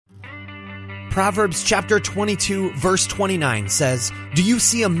Proverbs chapter 22, verse 29 says, "Do you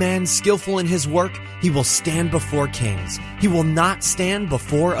see a man skillful in his work? He will stand before kings. He will not stand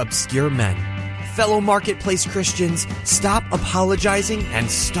before obscure men." Fellow Marketplace Christians, stop apologizing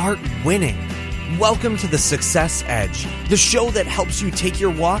and start winning. Welcome to the Success Edge, the show that helps you take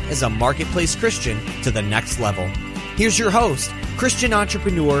your walk as a Marketplace Christian to the next level. Here's your host, Christian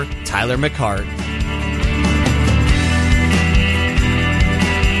entrepreneur Tyler McCart.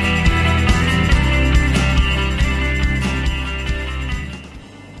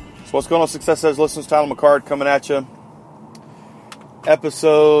 So what's going on, Success Edge listeners? Tyler McCart coming at you.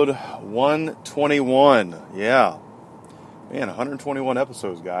 Episode 121. Yeah. Man, 121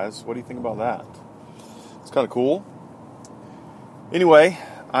 episodes, guys. What do you think about that? It's kind of cool. Anyway,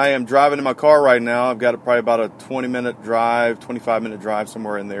 I am driving in my car right now. I've got probably about a 20-minute drive, 25-minute drive,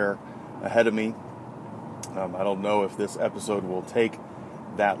 somewhere in there ahead of me. I don't know if this episode will take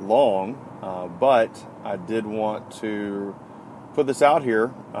that long, but I did want to put this out here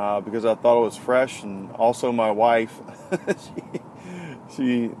because I thought it was fresh, and also my wife,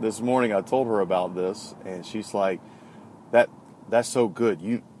 she this morning I told her about this, and she's like, that's so good.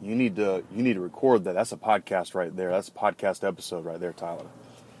 You need to record that. That's a podcast right there. That's a podcast episode right there, Tyler.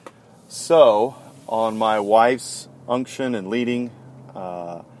 So on my wife's unction and leading,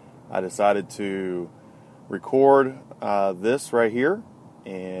 I decided to record this right here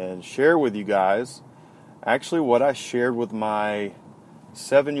and share with you guys actually what I shared with my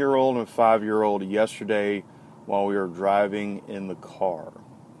 7-year-old and 5-year-old yesterday while we were driving in the car.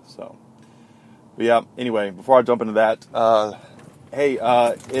 So, but yeah, anyway, before I jump into that, hey,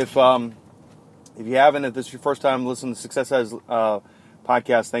 if you haven't, if this is your first time listening to Success Edge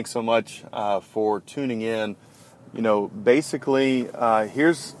podcast, thanks so much for tuning in. You know, basically,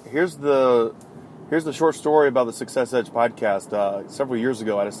 here's the short story about the Success Edge podcast. Several years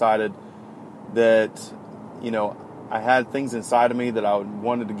ago, I decided that, you know, I had things inside of me that I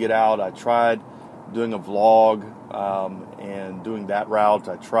wanted to get out. I tried doing a vlog and doing that route.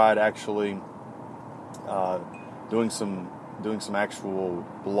 I tried actually doing some actual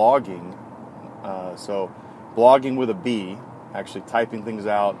blogging. So blogging with a B, actually typing things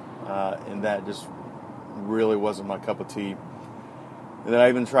out, and that just really wasn't my cup of tea. And then I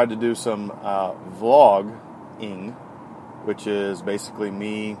even tried to do some vlogging, which is basically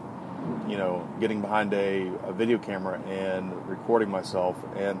me, you know, getting behind a video camera and recording myself.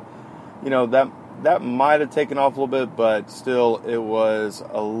 And, you know, that might have taken off a little bit, but still it was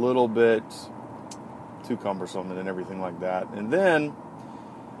a little bit too cumbersome and everything like that. And then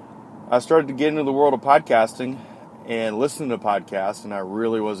I started to get into the world of podcasting and listening to podcasts, and I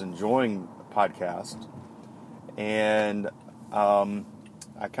really was enjoying podcasts. And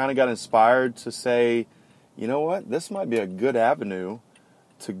I kind of got inspired to say, you know what, this might be a good avenue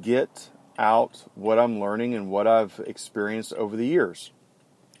to get out what I'm learning and what I've experienced over the years.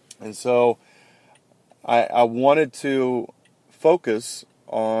 And so I wanted to focus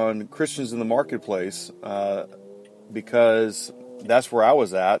on Christians in the marketplace because that's where I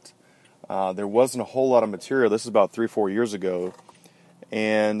was at. There wasn't a whole lot of material. This is about 3-4 years ago.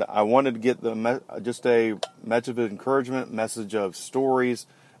 And I wanted to get just a message of encouragement, message of stories,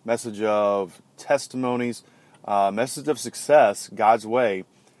 message of testimonies, message of success, God's way,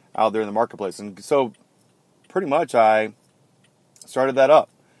 out there in the marketplace. And so pretty much I started that up.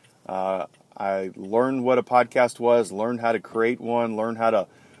 I learned what a podcast was, learned how to create one, learned how to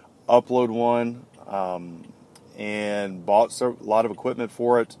upload one, and bought a lot of equipment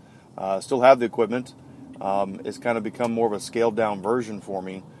for it. Still have the equipment. It's kind of become more of a scaled down version for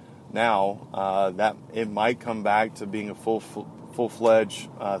me now. That it might come back to being a full-fledged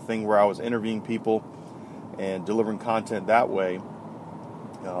thing where I was interviewing people and delivering content that way.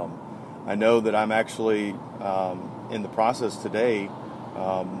 I know that I'm actually in the process today.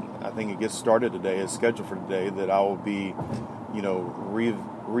 I think it gets started today. It's scheduled for today that I will be, you know,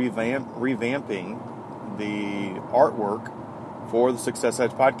 revamping the artwork for the Success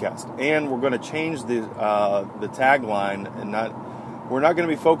Edge podcast, and we're going to change the tagline, and we're not going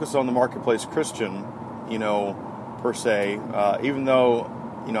to be focused on the Marketplace Christian, you know, per se. Even though,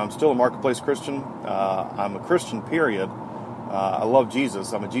 you know, I'm still a Marketplace Christian. I'm a Christian, period. I love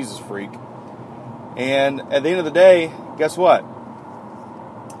Jesus. I'm a Jesus freak. And at the end of the day, guess what?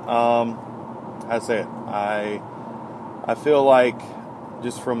 How to say it? I feel like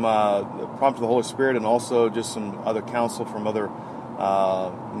just from the prompt of the Holy Spirit, and also just some other counsel from other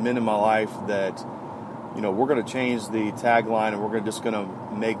men in my life, that, you know, we're going to change the tagline, and we're just going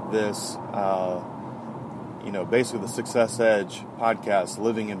to make this, you know, basically the Success Edge podcast,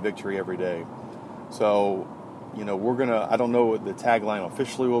 living in victory every day. So I don't know what the tagline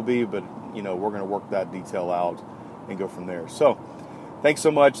officially will be, but, we're going to work that detail out and go from there. So, thanks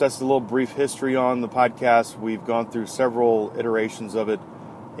so much. That's a little brief history on the podcast. We've gone through several iterations of it,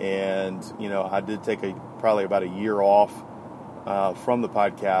 and, I did take probably about a year off from the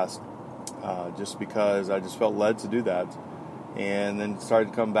podcast just because I just felt led to do that. And then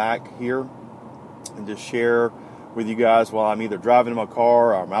started to come back here and just share with you guys while I'm either driving in my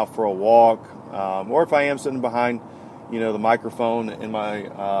car or I'm out for a walk, or if I am sitting behind, the microphone in my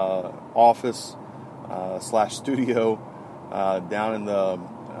office / studio down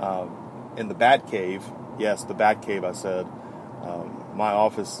in the Bat Cave. Yes, the Bat Cave, I said. My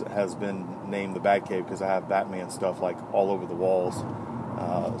office has been named the Bat Cave because I have Batman stuff like all over the walls.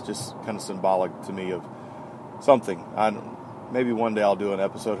 It's just kind of symbolic to me of something. Maybe one day I'll do an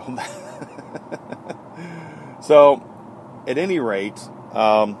episode on that. So, at any rate,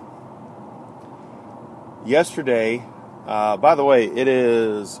 yesterday, by the way, it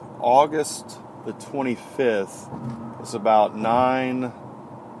is August the 25th. It's about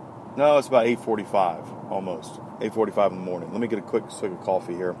 8:45 almost. 8:45 in the morning. Let me get a quick swig of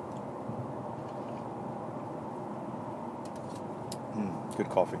coffee here. Good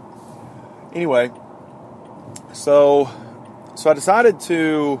coffee. Anyway, so I decided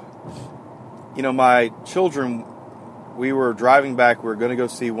to, my children, we were driving back. We were going to go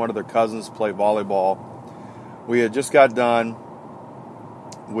see one of their cousins play volleyball. We had just got done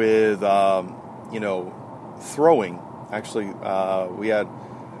with, throwing. Actually, we had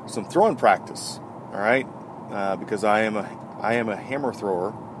some throwing practice. All right, because I am a hammer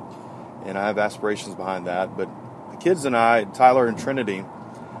thrower, and I have aspirations behind that. But the kids and I, Tyler and Trinity,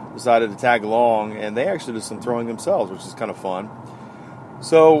 decided to tag along, and they actually did some throwing themselves, which is kind of fun.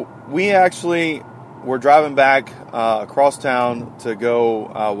 So we actually were driving back across town to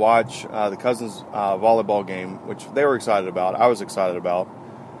go watch the cousins' volleyball game, which they were excited about. I was excited about.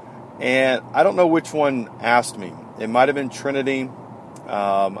 And I don't know which one asked me. It might have been Trinity.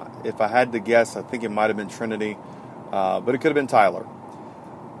 If I had to guess, I think it might have been Trinity. But it could have been Tyler.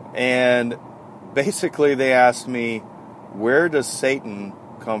 And basically they asked me, where does Satan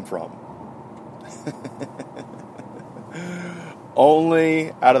come from?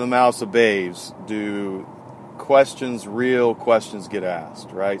 Only out of the mouths of babes do real questions get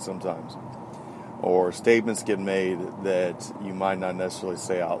asked, right? Sometimes. Or statements get made that you might not necessarily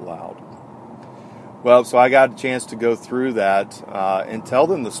say out loud. Well, so I got a chance to go through that and tell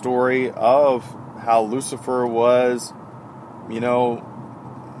them the story of how Lucifer was,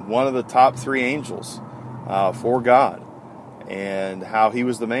 one of the top 3 angels for God, and how he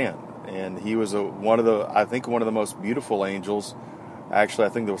was the man. And he was one of the most beautiful angels. Actually, I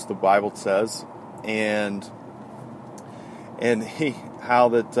think that's what the Bible says. And he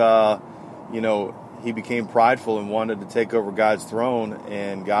became prideful and wanted to take over God's throne,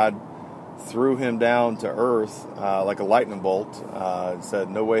 and God threw him down to earth like a lightning bolt. And said,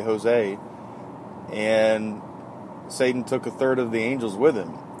 "No way, Jose." And Satan took a third of the angels with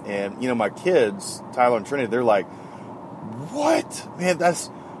him. And my kids, Tyler and Trinity, they're like, "What? Man,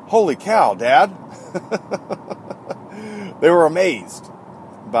 that's holy cow, Dad." They were amazed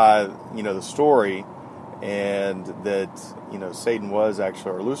by, the story, and that, Satan was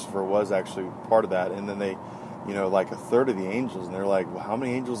actually, or Lucifer was actually part of that. And then they, like a third of the angels, and they're like, "Well, how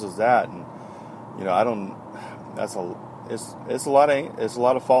many angels is that?" And, it's a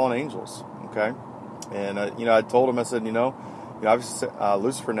lot of fallen angels. Okay. And, I told him, I said, obviously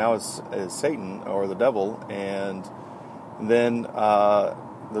Lucifer now is Satan, or the devil. And then,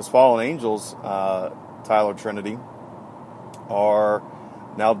 those fallen angels, Tyler, Trinity, are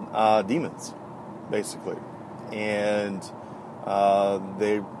now demons, basically, and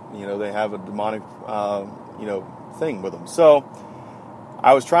they have a demonic thing with them. So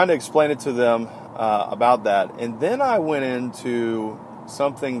I was trying to explain it to them about that, and then I went into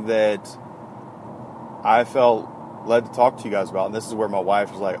something that I felt led to talk to you guys about, and this is where my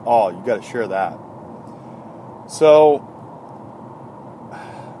wife was like, "Oh, you got to share that." So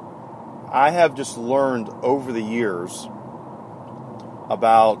I have just learned over the years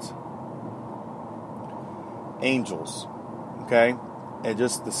about angels, okay? And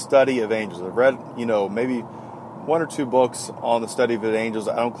just the study of angels. I've read, maybe 1 or 2 books on the study of the angels.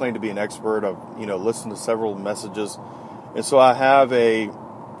 I don't claim to be an expert. I've, listened to several messages. And so I have a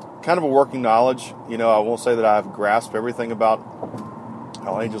kind of a working knowledge. I won't say that I've grasped everything about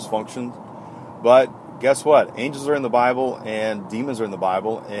how angels function. But guess what? Angels are in the Bible, and demons are in the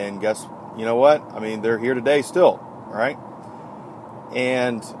Bible. And you know what? I mean, they're here today still, right?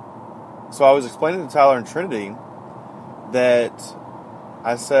 And so I was explaining to Tyler and Trinity that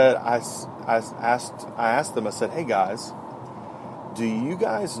I said, asked them, I said, hey guys, do you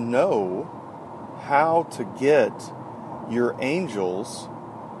guys know how to get your angels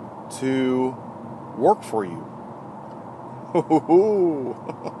to work for you?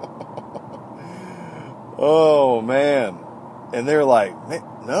 Oh, man. And they're like,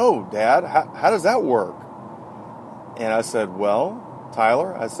 no, Dad, how does that work? And I said, well,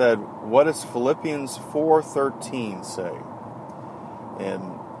 Tyler, I said, what does Philippians 4:13 say?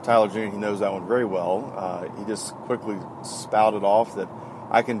 And Tyler Jr., he knows that one very well. He just quickly spouted off that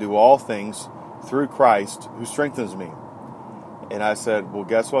I can do all things through Christ who strengthens me. And I said, well,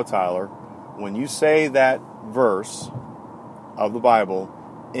 guess what, Tyler? When you say that verse of the Bible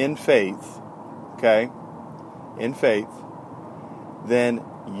in faith, okay, in faith, then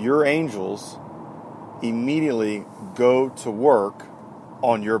your angels immediately go to work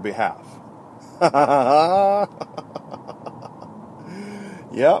on your behalf.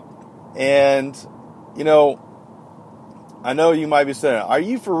 Yep. And, you know, I know you might be saying, are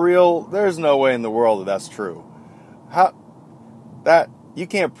you for real? There's no way in the world that that's true. You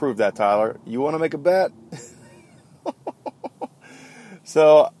can't prove that, Tyler. You want to make a bet?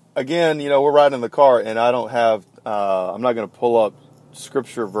 So, again, you know, we're riding in the car, and I don't have, I'm not going to pull up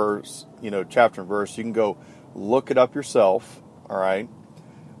scripture verse, you know, chapter and verse. You can go look it up yourself, all right?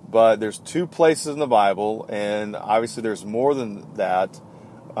 But there's 2 places in the Bible, and obviously there's more than that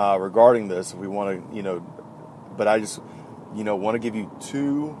regarding this if we want to, you know, but I just, you know, want to give you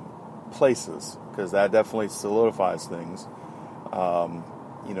 2 places because that definitely solidifies things,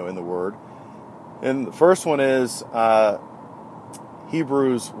 you know, in the Word. And the first one is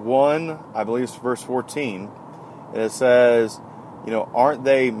Hebrews 1, I believe it's verse 14, and it says, you know, aren't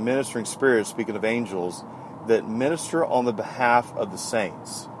they ministering spirits, speaking of angels, that minister on the behalf of the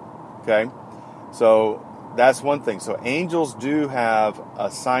saints? Okay? So that's one thing. So angels do have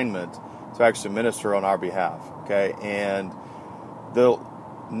assignment to actually minister on our behalf. Okay? And the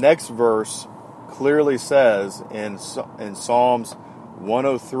next verse clearly says in Psalms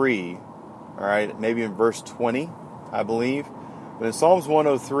 103, all right, maybe in verse 20, I believe. But in Psalms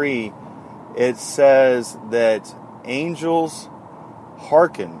 103, it says that angels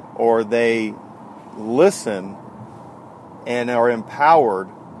hearken, or they listen and are empowered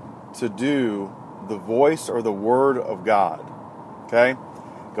to do the voice or the word of God. Okay?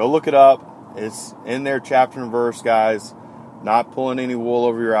 Go look it up. It's in there, chapter and verse, guys. Not pulling any wool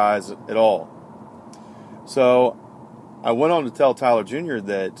over your eyes at all. So I went on to tell Tyler Jr.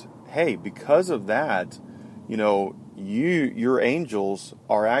 that, hey, because of that, you know, your angels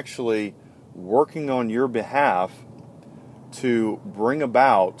are actually working on your behalf to bring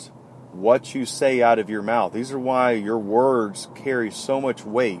about what you say out of your mouth. These are why your words carry so much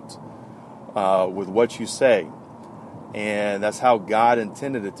weight with what you say. And that's how God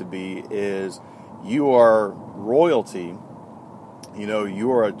intended it to be, is you are royalty. You know,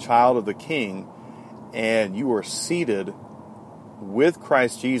 you are a child of the King, and you are seated with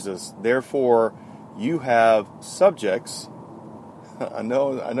Christ Jesus. Therefore, you have subjects. I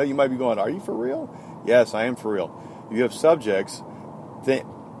know you might be going, are you for real? Yes, I am for real. You have subjects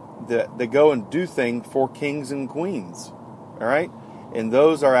that go and do things for kings and queens. All right? And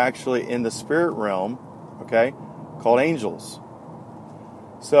those are actually in the spirit realm, okay, called angels.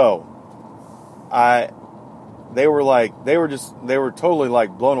 So, they were totally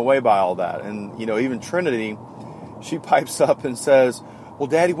like blown away by all that. And, you know, even Trinity, she pipes up and says, well,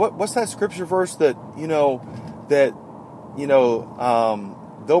 Daddy, what's that scripture verse that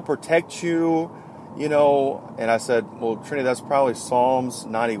they'll protect you, you know? And I said, well, Trinity, that's probably Psalms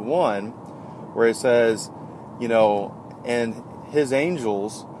 91, where it says, you know, and his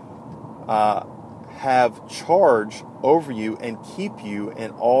angels have charge over you and keep you in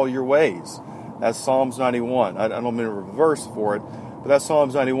all your ways. That's Psalms 91. I don't mean a verse for it, but that's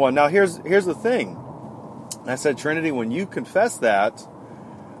Psalms 91. Now, here's the thing. I said, Trinity, when you confess that,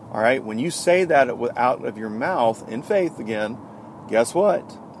 all right, when you say that out of your mouth in faith again, guess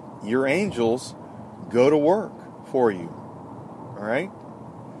what? Your angels go to work for you. All right?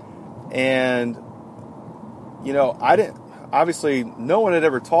 And, you know, obviously, no one had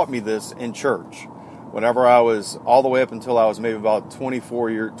ever taught me this in church. Whenever I was, all the way up until I was maybe about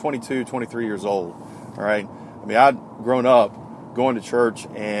 22, 23 years old. All right? I mean, I'd grown up going to church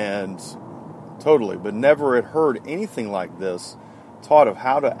and totally, but never had heard anything like this taught of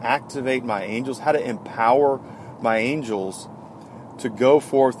how to activate my angels, how to empower my angels to go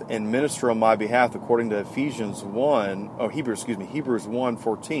forth and minister on my behalf according to Hebrews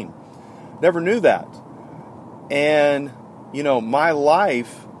 1:14. Never knew that. And, you know, my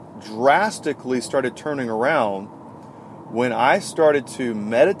life drastically started turning around when I started to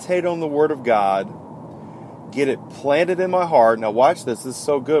meditate on the Word of God, get it planted in my heart. Now watch this. This is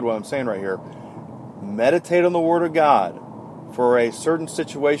so good what I'm saying right here. Meditate on the Word of God for a certain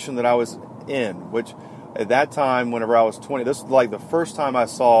situation that I was in, which at that time, whenever I was 20, this was like the first time I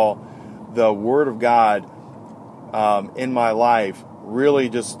saw the Word of God in my life really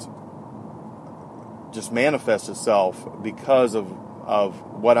just manifest itself because of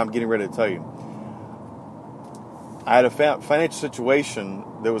what I'm getting ready to tell you. I had a financial situation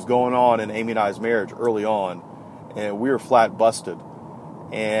that was going on in Amy and I's marriage early on, and we were flat busted.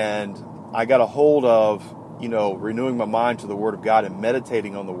 And I got a hold of, renewing my mind to the Word of God and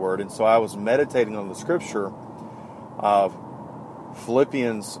meditating on the Word. And so I was meditating on the scripture of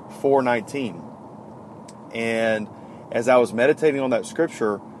Philippians 4:19. And as I was meditating on that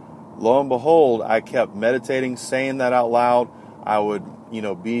scripture, lo and behold, I kept meditating, saying that out loud. I would,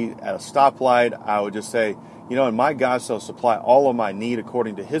 be at a stoplight. I would just say, and my God shall supply all of my need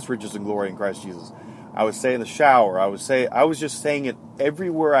according to His riches and glory in Christ Jesus. I would say in the shower. I was just saying it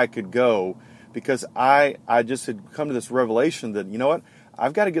everywhere I could go, because I just had come to this revelation that,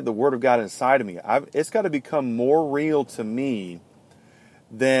 I've got to get the Word of God inside of me. It's got to become more real to me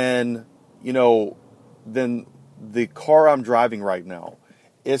than the car I'm driving right now.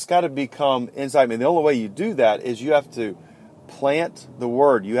 It's got to become inside me. And the only way you do that is you have to plant the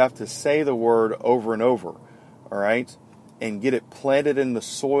Word. You have to say the Word over and over, all right? And get it planted in the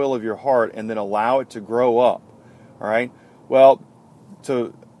soil of your heart and then allow it to grow up, all right? Well,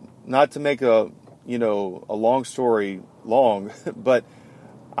 not to make a long story long, but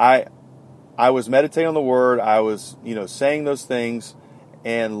I was meditating on the Word. I was, saying those things,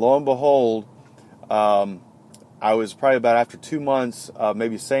 and lo and behold, I was probably about after 2 months of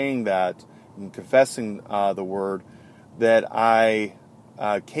maybe saying that and confessing the Word, that I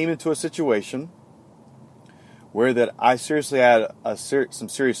came into a situation where that I seriously had some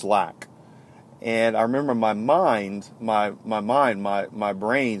serious lack. And I remember my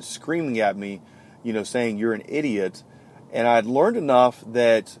brain screaming at me, saying, "You're an idiot." And I'd learned enough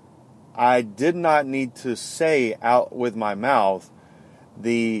that I did not need to say out with my mouth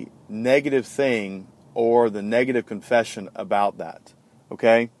the negative thing or the negative confession about that.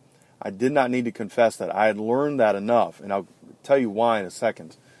 Okay? I did not need to confess that. I had learned that enough, and I'll tell you why in a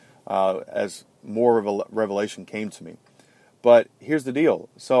second, as more of a revelation came to me. But here's the deal.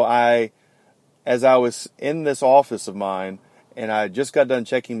 So as I was in this office of mine, and I just got done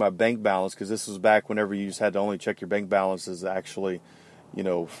checking my bank balance, because this was back whenever you just had to only check your bank balances actually,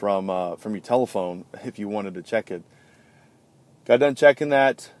 from your telephone if you wanted to check it. Got done checking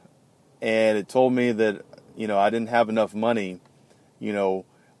that, and it told me that, I didn't have enough money,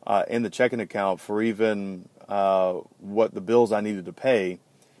 in the checking account for even what the bills I needed to pay.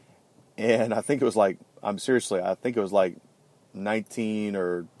 And I think it was like, I think it was like $19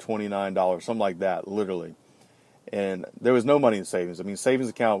 or $29, something like that, literally. And there was no money in savings. I mean, savings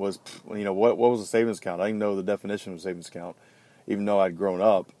account was, what was a savings account? I didn't know the definition of a savings account, even though I'd grown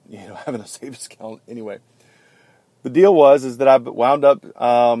up, having a savings account anyway. The deal is that I wound up,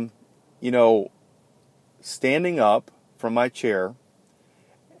 standing up from my chair.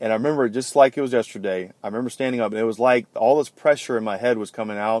 And I remember, just like it was yesterday, I remember standing up, and it was like all this pressure in my head was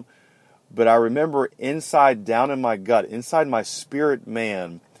coming out. But I remember inside, down in my gut, inside my spirit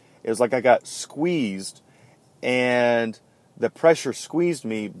man, it was like I got squeezed, and the pressure squeezed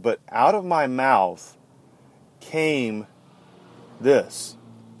me, but out of my mouth came this: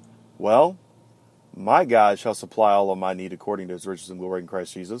 "Well, my God shall supply all of my need according to His riches and glory in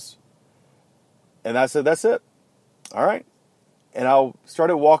Christ Jesus." And I said, "That's it. All right." And I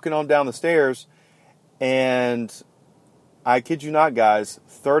started walking on down the stairs, and I kid you not, guys,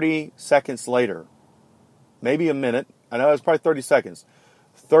 30 seconds later, maybe a minute, I know it was probably 30 seconds.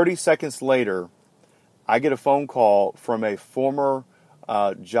 30 seconds later, I get a phone call from a former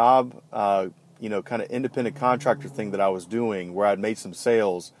job, kind of independent contractor thing that I was doing, where I'd made some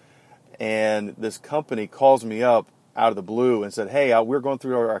sales. And this company calls me up out of the blue and said, "Hey, we're going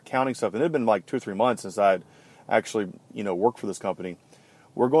through our accounting stuff." And it had been like 2 or 3 months since I'd actually, worked for this company.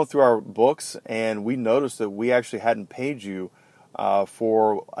 We're going through our books, and we noticed that we actually hadn't paid you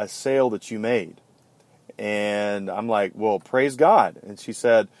for a sale that you made. And I'm like, "Well, praise God." And she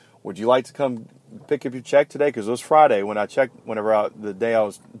said, "Would you like to come pick up your check today?" Because it was Friday when I checked, the day I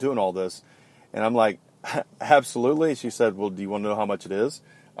was doing all this. And I'm like, "Absolutely." She said, "Well, do you want to know how much it is?"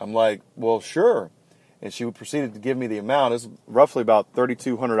 I'm like, "Well, sure." And she proceeded to give me the amount. It's roughly about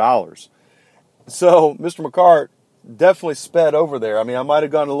 $3,200. So Mr. McCart definitely sped over there. I mean, I might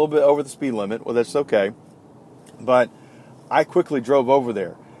have gone a little bit over the speed limit. Well, that's okay. But I quickly drove over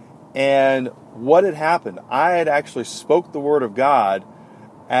there. And what had happened? I had actually spoke the word of God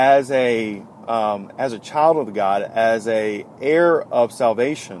as a child of God, as a heir of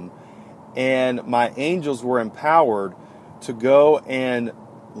salvation, and my angels were empowered to go and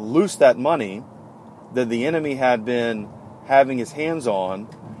loose that money that the enemy had been having his hands on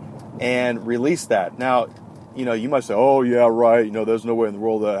and release that. Now, you might say, oh, yeah, right. There's no way in the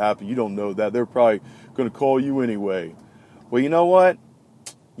world that happened. You don't know that. They're probably going to call you anyway. Well, you know what?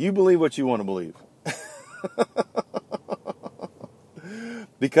 You believe what you want to believe.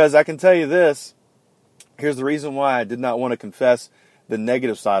 Because I can tell you this. Here's the reason why I did not want to confess the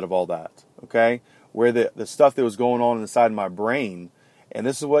negative side of all that. Okay? Where the stuff that was going on inside my brain. And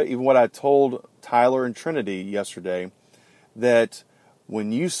this is what I told Tyler and Trinity yesterday. That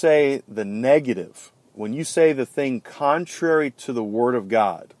when you say the negative, when you say the thing contrary to the Word of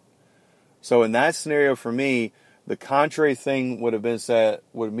God, so in that scenario for me, the contrary thing would have been said,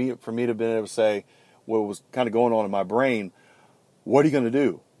 for me to have been able to say what was kind of going on in my brain. What are you going to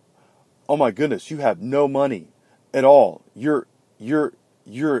do? Oh my goodness, you have no money at all. You're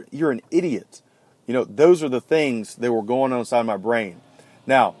an idiot. Those are the things that were going on inside my brain.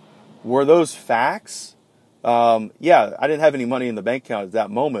 Now, were those facts? Yeah, I didn't have any money in the bank account at that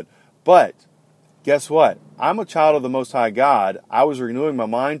moment, but guess what? I'm a child of the Most High God. I was renewing my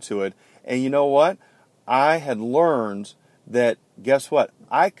mind to it, and you know what? I had learned that, guess what?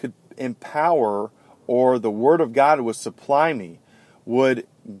 I could empower, or the Word of God would supply me, would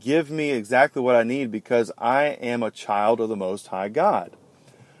give me exactly what I need, because I am a child of the Most High God.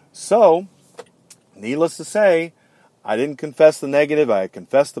 So, needless to say, I didn't confess the negative, I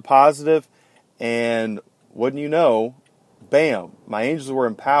confessed the positive, and wouldn't you know, bam, my angels were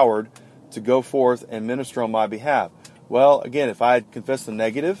empowered to go forth and minister on my behalf. Well, again, if I had confessed the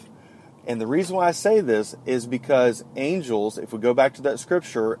negative, and the reason why I say this is because angels, if we go back to that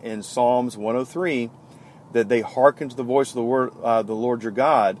scripture in Psalms 103, that they hearken to the voice of the Lord your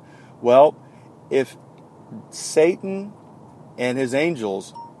God. Well, if Satan and his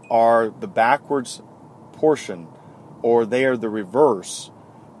angels are the backwards portion, or they are the reverse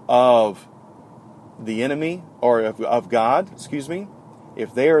of the enemy, or of God,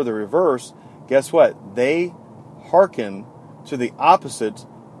 if they are the reverse, guess what? They hearken to the opposite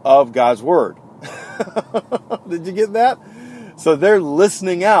of God's word. Did you get that? So they're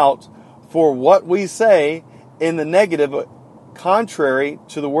listening out for what we say in the negative, contrary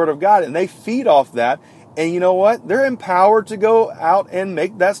to the word of God, and they feed off that. And you know what? They're empowered to go out and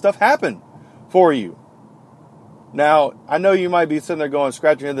make that stuff happen for you. Now, I know you might be sitting there going,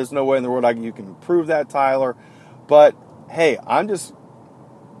 scratching your head, there's no way in the world you can prove that, Tyler. But, hey, I'm just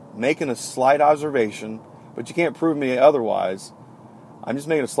making a slight observation, but you can't prove me otherwise. I'm just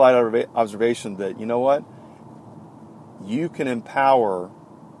making a slight observation that, you know what? You can empower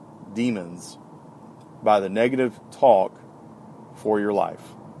demons by the negative talk for your life.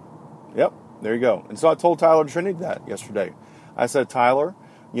 Yep, there you go. And so I told Tyler and Trinity that yesterday. I said, Tyler,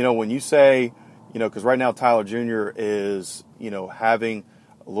 when you say, because right now Tyler Jr. is, having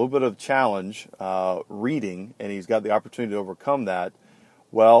a little bit of challenge reading, and he's got the opportunity to overcome that.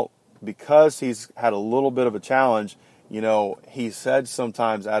 Well, because he's had a little bit of a challenge, he said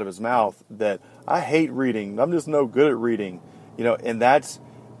sometimes out of his mouth that I hate reading. I'm just no good at reading, and that's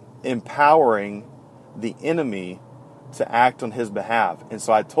empowering the enemy to act on his behalf. And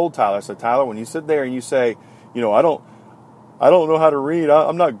so I told Tyler, I said, Tyler, when you sit there and you say, I don't know how to read.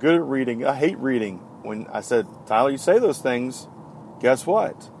 I'm not good at reading. I hate reading. When I said, Tyler, you say those things, guess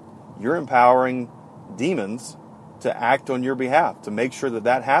what? You're empowering demons to act on your behalf, to make sure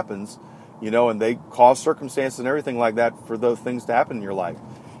that happens, and they cause circumstances and everything like that for those things to happen in your life.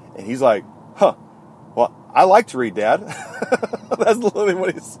 And he's like, well, I like to read, Dad. That's literally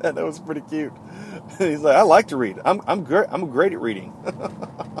what he said. That was pretty cute. He's like, I like to read. I'm great at reading.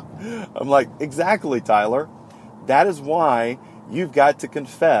 I'm like, exactly, Tyler. That is why you've got to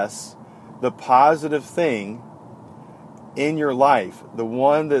confess the positive thing in your life, the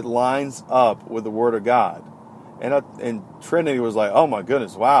one that lines up with the Word of God. And Trinity was like, oh my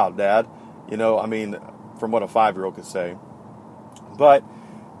goodness, wow, Dad. From what a 5-year-old could say. But,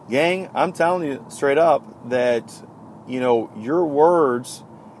 gang, I'm telling you straight up that, your words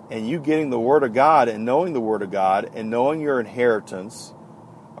and you getting the Word of God and knowing the Word of God and knowing your inheritance,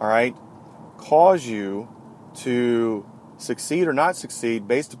 all right, cause you to succeed or not succeed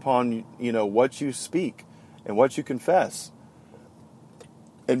based upon, what you speak and what you confess.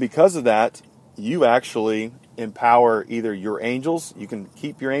 And because of that, you actually empower either your angels. You can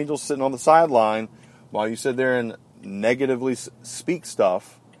keep your angels sitting on the sideline while you sit there and negatively speak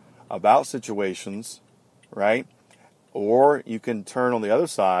stuff about situations, right? Or you can turn on the other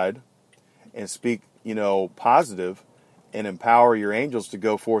side and speak, positive and empower your angels to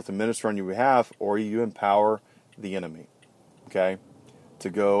go forth and minister on your behalf, or you empower the enemy, okay, to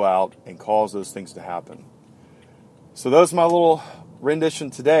go out and cause those things to happen. So those are my little rendition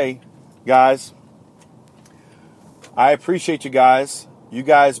today, guys. I appreciate you guys. You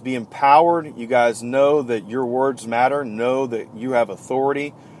guys be empowered. You guys know that your words matter. Know that you have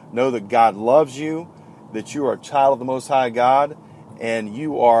authority. Know that God loves you, that you are a child of the Most High God, and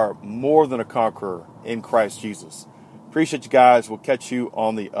you are more than a conqueror in Christ Jesus. Appreciate you guys. We'll catch you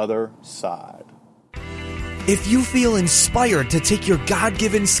on the other side. If you feel inspired to take your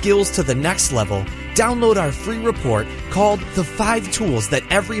God-given skills to the next level, download our free report called The 5 Tools That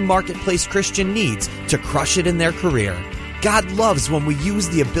Every Marketplace Christian Needs to Crush It in Their Career. God loves when we use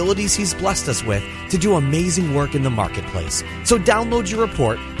the abilities He's blessed us with to do amazing work in the marketplace. So download your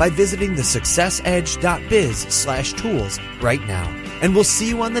report by visiting thesuccessedge.biz/tools right now. And we'll see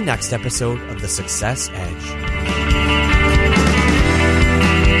you on the next episode of The Success Edge.